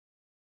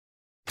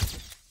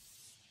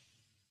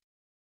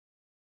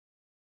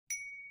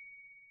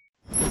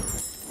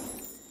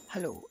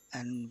Hello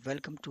and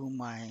welcome to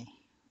my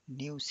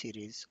new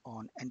series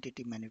on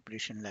entity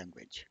manipulation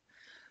language.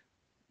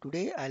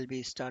 Today I'll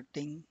be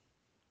starting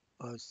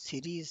a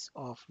series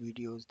of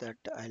videos that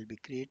I'll be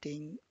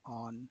creating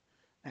on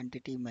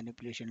entity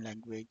manipulation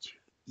language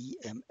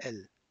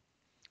EML.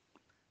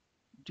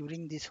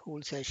 During this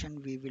whole session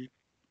we will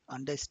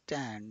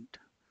understand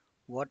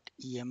what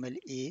EML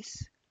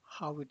is,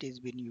 how it is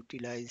being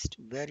utilized,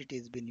 where it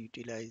is being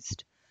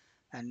utilized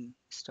and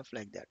stuff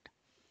like that.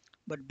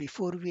 But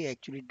before we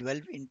actually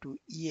delve into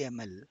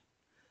EML,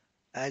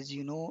 as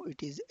you know,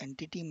 it is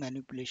entity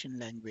manipulation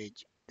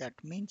language. That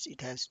means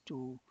it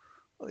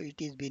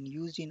is being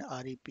used in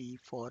REP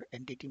for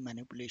entity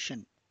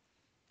manipulation.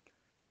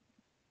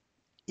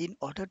 In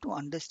order to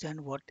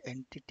understand what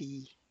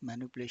entity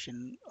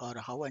manipulation or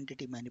how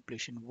entity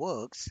manipulation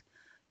works,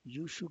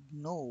 you should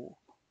know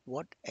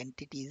what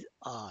entities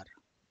are.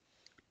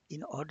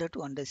 In order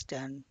to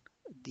understand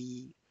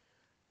the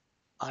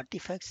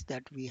artifacts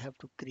that we have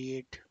to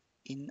create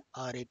in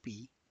RAP,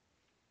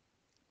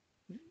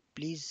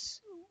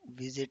 please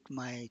visit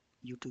my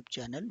YouTube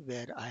channel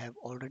where I have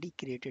already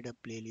created a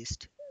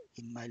playlist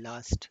in my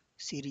last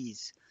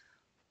series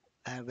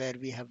where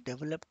we have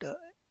developed a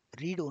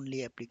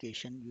read-only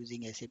application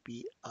using SAP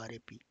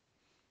RAP.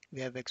 We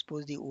have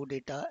exposed the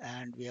OData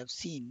and we have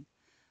seen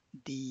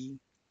the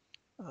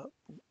uh,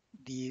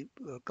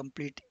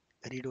 complete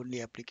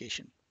read-only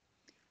application.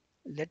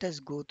 Let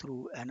us go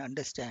through and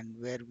understand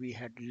where we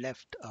had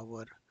left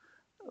our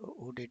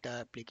OData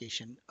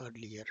application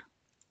earlier.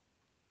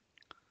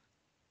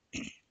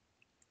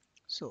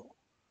 So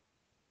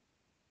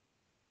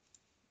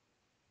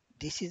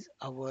this is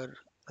our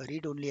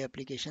read-only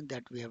application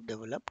that we have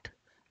developed,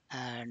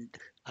 and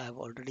I have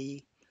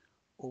already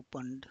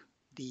opened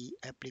the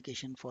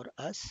application for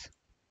us.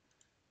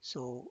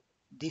 So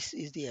this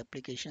is the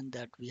application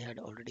that we had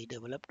already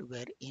developed,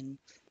 wherein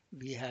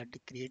we had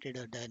created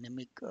a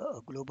dynamic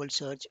global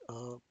search,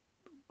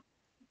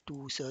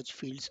 two search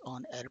fields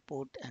on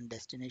airport and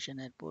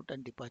destination airport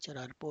and departure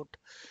airport.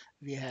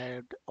 We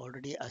had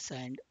already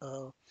assigned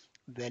a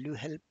value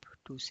help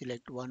to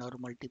select one or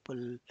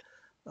multiple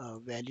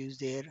values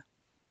there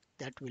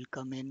that will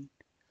come in,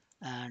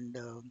 and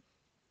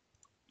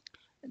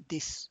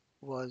this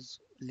was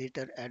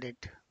later added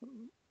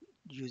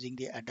using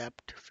the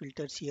adapt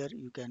filters. Here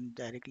you can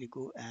directly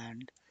go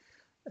and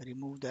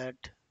remove that,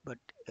 but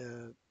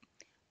uh,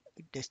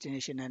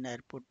 destination and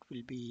airport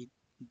will be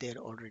there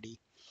already.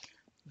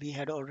 We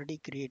had already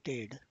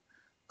created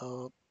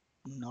a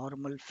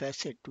normal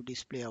facet to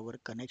display our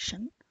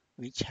connection,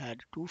 which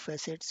had two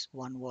facets.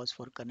 One was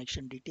for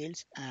connection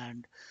details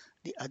and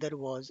the other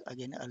was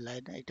again a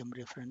line item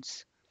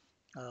reference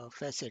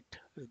facet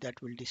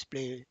that will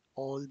display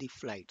all the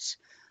flights.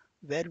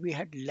 Where we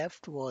had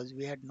left was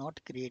we had not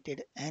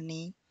created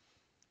any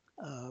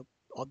uh,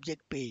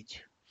 object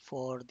page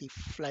for the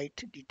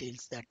flight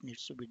details that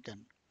needs to be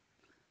done.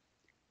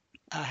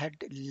 I had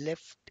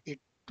left it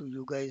to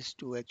you guys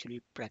to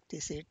actually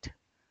practice it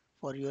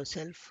for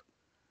yourself.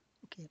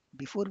 Okay,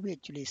 before we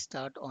actually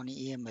start on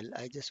EML,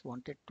 I just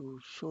wanted to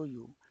show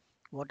you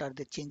what are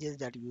the changes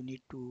that you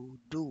need to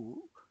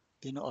do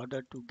in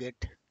order to get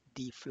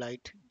the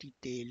flight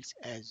details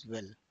as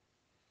well.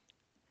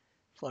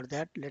 For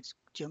that, let's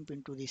jump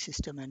into the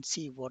system and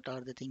see what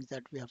are the things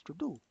that we have to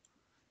do.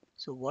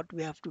 So what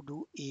we have to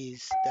do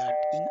is that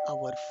in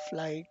our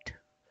flight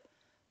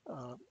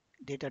uh,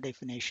 data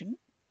definition,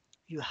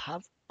 you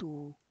have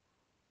to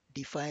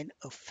define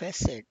a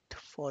facet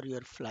for your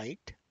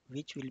flight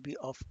which will be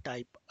of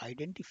type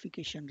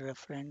identification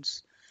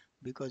reference,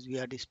 because we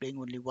are displaying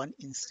only one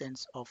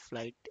instance of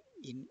flight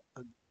in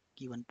a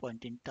given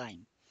point in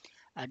time.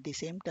 At the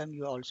same time,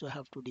 you also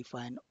have to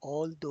define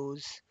all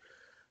those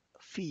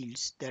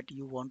fields that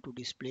you want to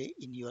display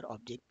in your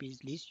object page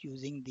list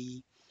using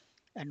the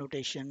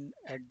annotation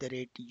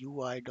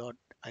 @UI dot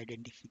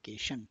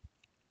identification.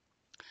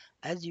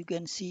 As you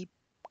can see,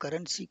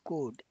 currency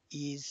code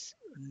is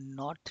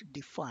not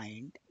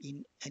defined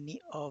in any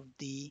of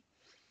the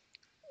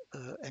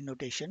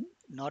annotation,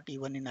 not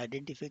even in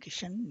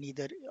identification,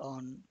 neither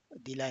on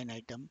the line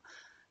item,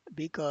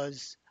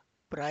 because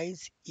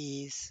price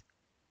is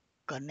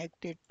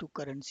connected to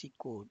currency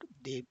code.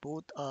 They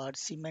both are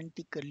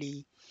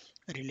semantically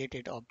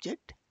related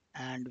object,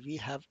 and we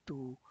have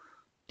to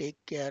take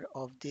care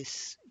of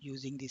this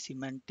using the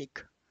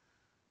semantic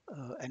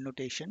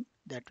annotation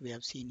that we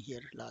have seen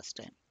here last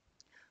time.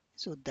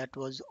 So that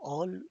was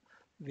all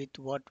with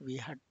what we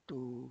had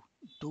to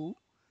do.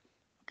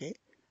 Okay.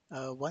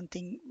 One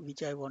thing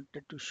which I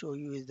wanted to show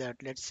you is that,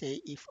 let's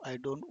say if I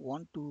don't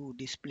want to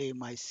display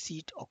my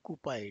seat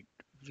occupied,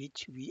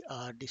 which we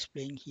are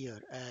displaying here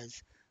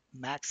as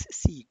max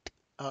seat,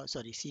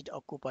 seat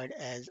occupied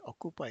as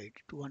occupied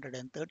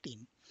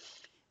 213,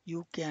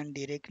 you can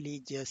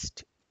directly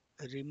just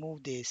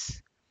remove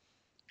this,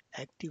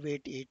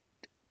 activate it,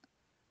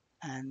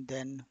 and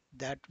then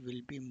that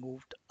will be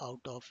moved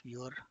out of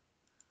your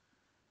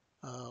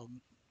um,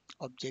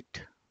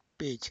 object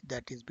page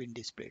that is being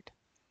displayed.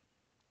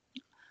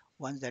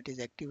 Once that is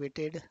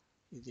activated,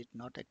 Is it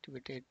not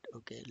activated?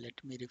 Okay, let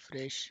me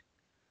refresh,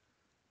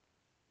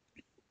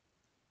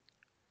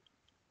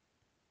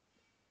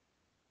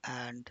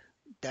 and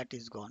that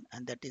is gone,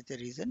 and that is the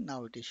reason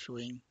now it is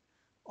showing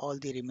all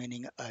the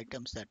remaining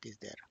items that is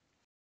there.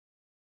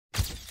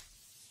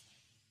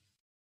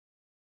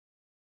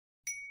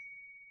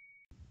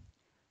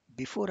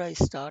 Before I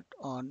start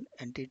on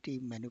entity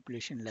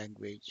manipulation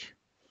language,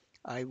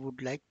 I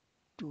would like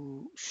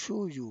to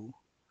show you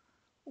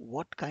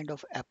what kind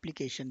of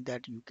application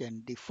that you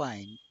can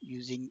define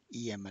using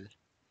EML.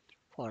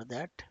 For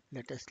that,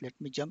 let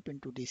me jump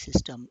into the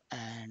system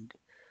and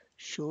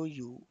show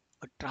you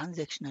a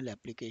transactional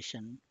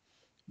application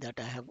that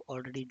I have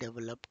already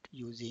developed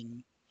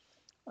using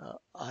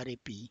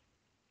RAP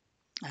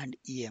and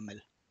EML.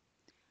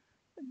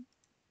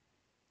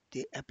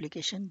 The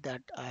application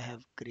that I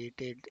have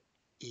created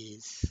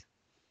is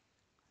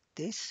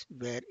this,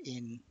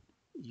 wherein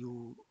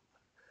you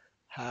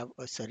have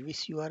a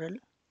service URL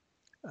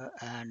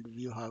and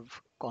you have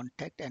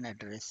contact and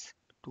address,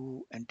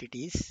 two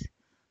entities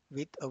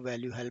with a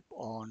value help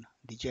on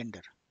the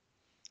gender.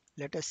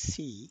 Let us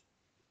see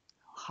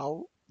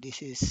how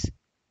this is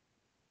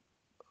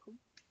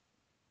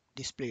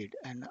displayed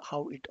and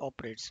how it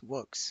operates,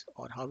 works,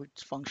 or how it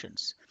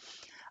functions.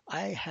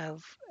 I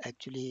have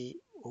actually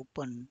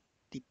opened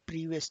the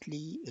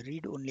previously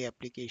read-only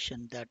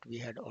application that we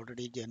had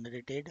already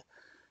generated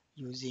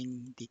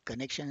using the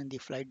connection and the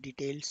flight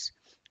details,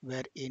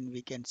 wherein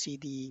we can see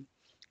the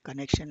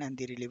connection and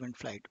the relevant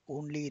flight.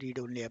 Only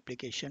read-only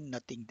application,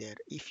 nothing there.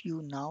 If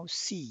you now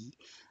see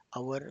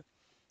our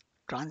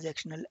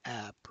transactional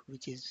app,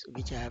 which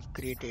I have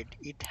created,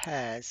 it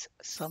has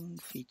some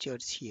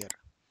features here,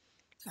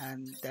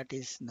 and that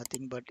is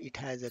nothing but it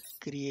has a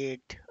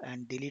create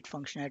and delete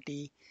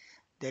functionality.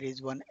 There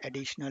is one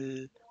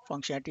additional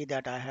functionality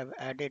that I have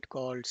added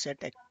called set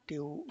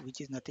active,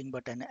 which is nothing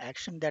but an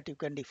action that you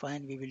can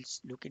define. We will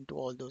look into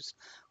all those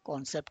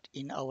concepts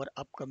in our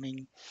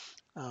upcoming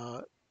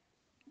uh,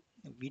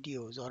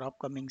 videos or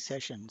upcoming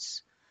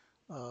sessions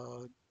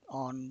uh,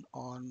 on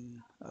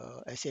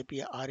SAP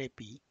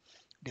RAP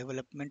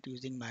development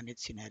using managed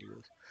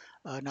scenarios.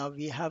 Now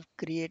we have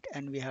create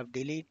and we have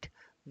delete.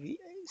 We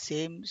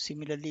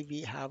similarly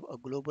we have a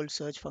global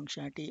search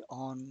functionality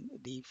on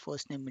the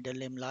first name, middle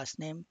name, last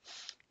name.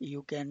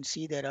 You can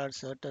see there are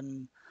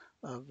certain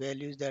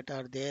values that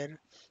are there.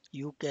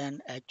 You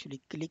can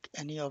actually click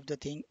any of the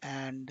thing,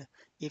 and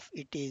if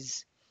it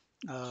is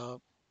uh,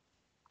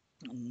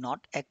 not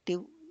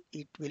active,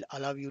 it will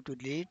allow you to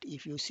delete.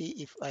 If you see,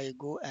 if I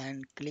go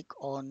and click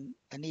on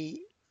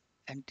any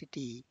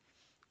entity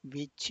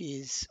which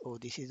is, oh,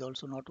 this is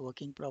also not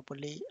working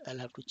properly, I'll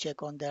have to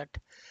check on that.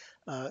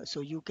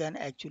 So you can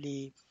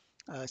actually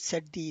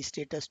set the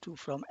status to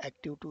from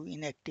active to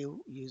inactive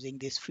using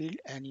this field,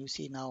 and you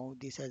see now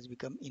this has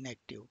become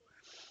inactive.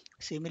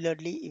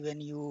 Similarly,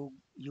 even you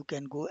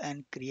can go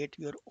and create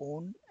your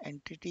own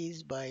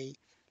entities by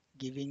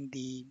giving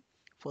the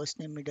first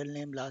name, middle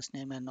name, last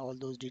name, and all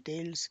those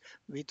details,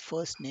 with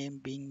first name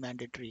being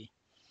mandatory.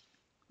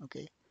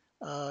 Okay.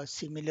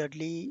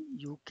 Similarly,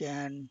 you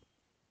can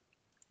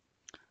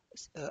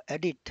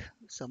edit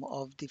some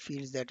of the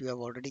fields that you have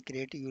already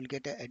created. You will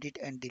get a edit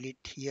and delete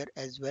here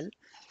as well.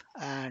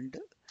 And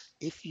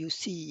if you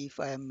see, if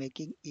I am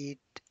making it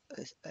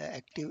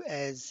active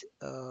as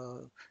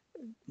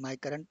my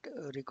current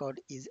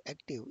record is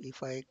active,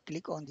 if I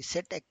click on the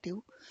set active,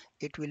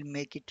 it will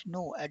make it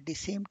no. At the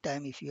same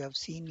time, if you have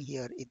seen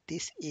here in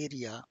this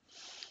area,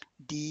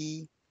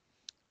 the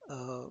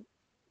uh,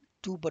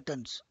 two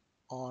buttons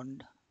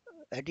on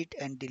edit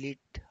and delete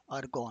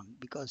are gone,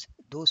 because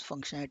those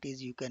functionalities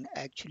you can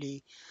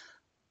actually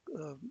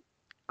uh,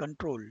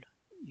 control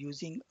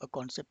using a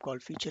concept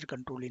called feature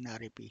control in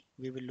RAP.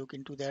 We will look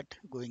into that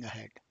going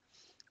ahead.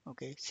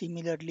 Okay.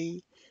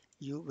 Similarly,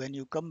 you when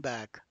you come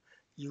back,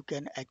 you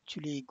can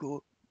actually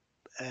go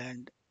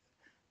and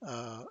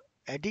uh,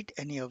 edit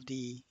any of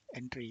the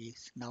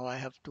entries. Now I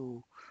have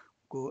to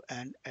go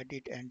and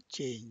edit and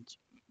change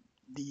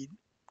the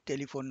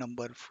telephone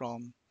number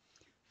from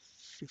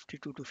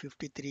 52 to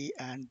 53,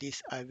 and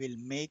this I will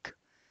make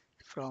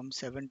from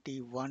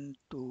 71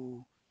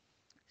 to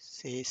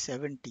say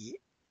 70,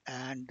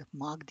 and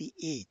mark the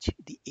age.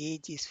 The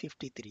age is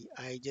 53.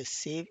 I just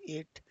save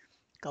it,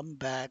 come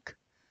back,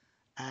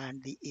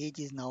 and the age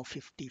is now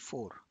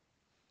 54.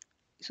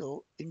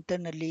 So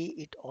internally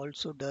it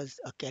also does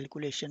a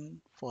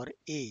calculation for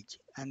age,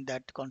 and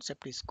that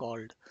concept is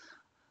called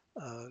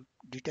uh,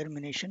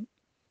 determination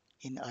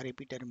in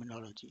RAP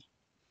terminology.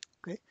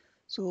 Okay,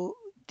 so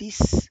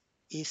this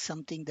is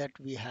something that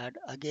we had.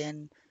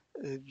 Again,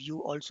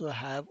 you also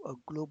have a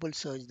global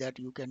search that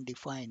you can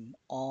define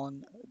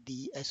on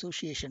the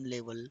association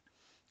level,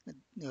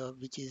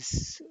 which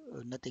is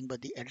nothing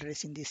but the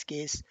address. In this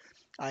case,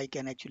 I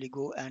can actually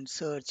go and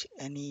search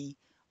any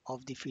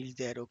of the fields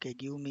there. Okay,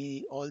 give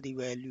me all the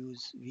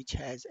values which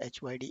has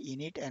HYD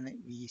in it, and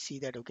we see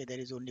that okay, there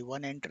is only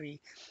one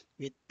entry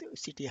with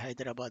city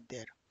Hyderabad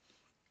there.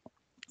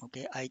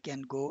 Okay, I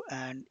can go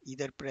and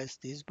either press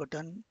this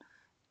button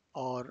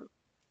or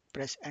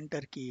press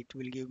enter key, it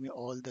will give me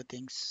all the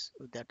things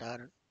that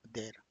are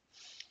there.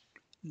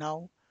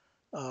 Now,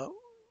 uh,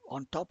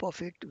 on top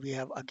of it, we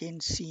have again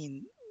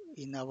seen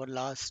in our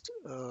last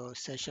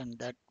session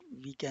that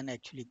we can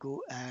actually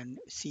go and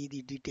see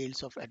the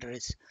details of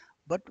address,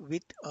 but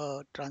with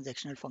a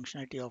transactional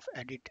functionality of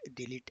edit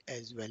delete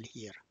as well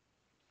here.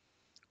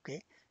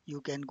 Okay,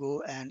 you can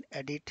go and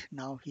edit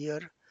now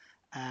here,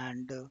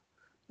 and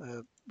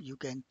you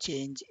can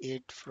change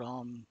it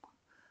from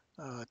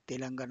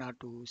Telangana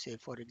to, say,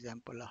 for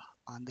example,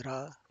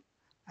 Andhra,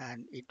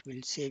 and it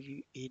will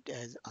save it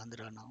as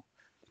Andhra now.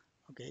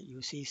 Okay,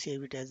 you see,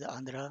 save it as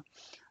Andhra.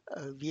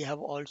 We have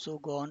also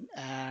gone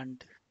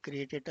and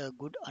created a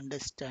good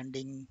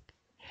understanding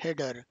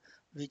header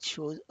which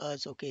shows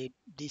us, okay,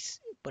 this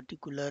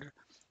particular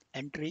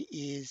entry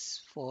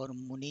is for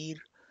Munir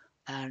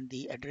and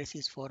the address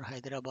is for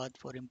Hyderabad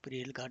for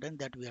Imperial Garden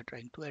that we are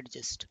trying to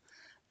adjust.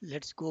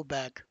 Let's go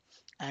back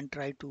and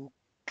try to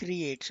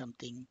create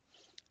something,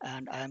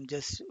 and I'm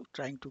just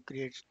trying to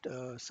create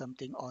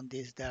something on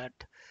this, that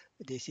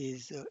this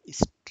is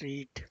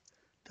street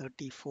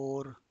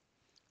 34,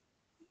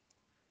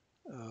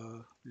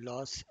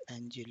 Los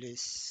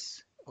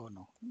Angeles. Oh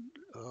no,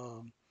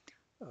 um,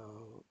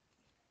 uh,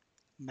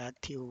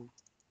 Matthew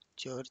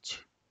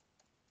Church,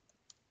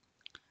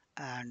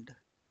 and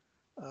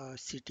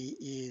city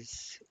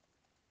is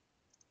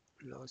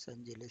Los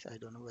Angeles. I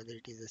don't know whether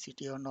it is a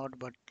city or not,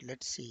 but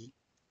let's see.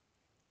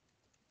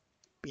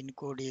 Pin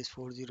code is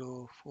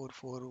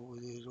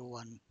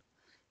 404401.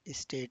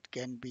 State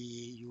can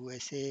be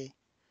USA.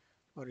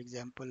 For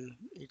example,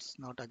 it's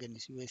not, again,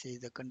 it's USA is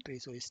the country,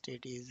 so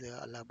state is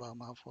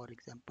Alabama, for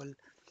example.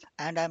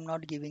 And I'm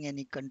not giving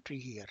any country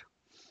here.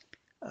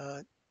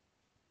 Uh,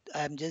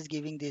 I'm just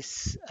giving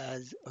this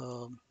as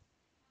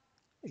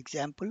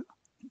example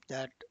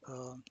that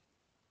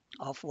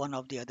of one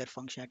of the other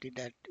functionality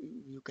that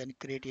you can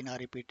create in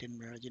REP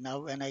terminology. Now,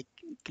 when I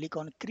click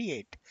on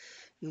create,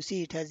 you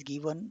see it has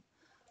given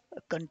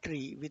a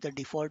country with a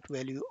default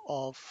value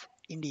of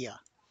India.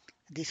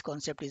 This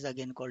concept is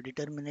again called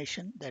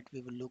determination that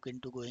we will look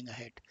into going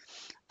ahead.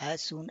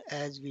 As soon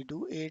as we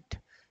do it,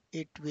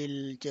 it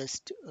will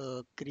just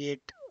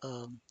create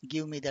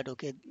give me that,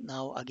 okay,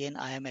 now again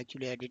I am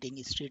actually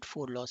editing street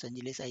for Los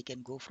Angeles. I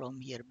can go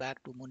from here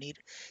back to Munir.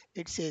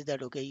 It says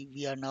that, okay,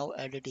 we are now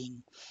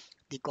editing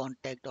the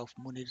contact of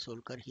Munir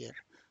Solkar here,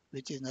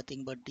 which is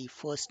nothing but the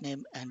first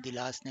name and the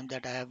last name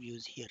that I have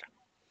used here.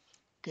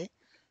 Okay,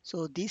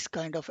 so this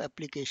kind of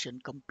application,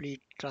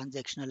 complete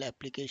transactional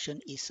application,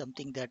 is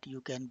something that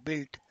you can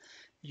build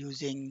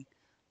using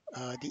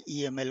the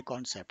EML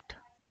concept.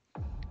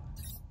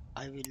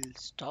 I will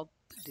stop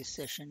this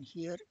session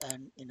here,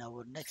 and in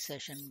our next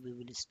session we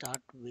will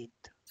start with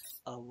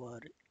our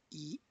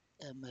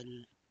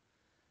EML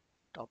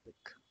topic.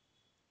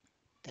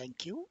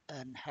 Thank you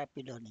and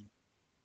happy learning.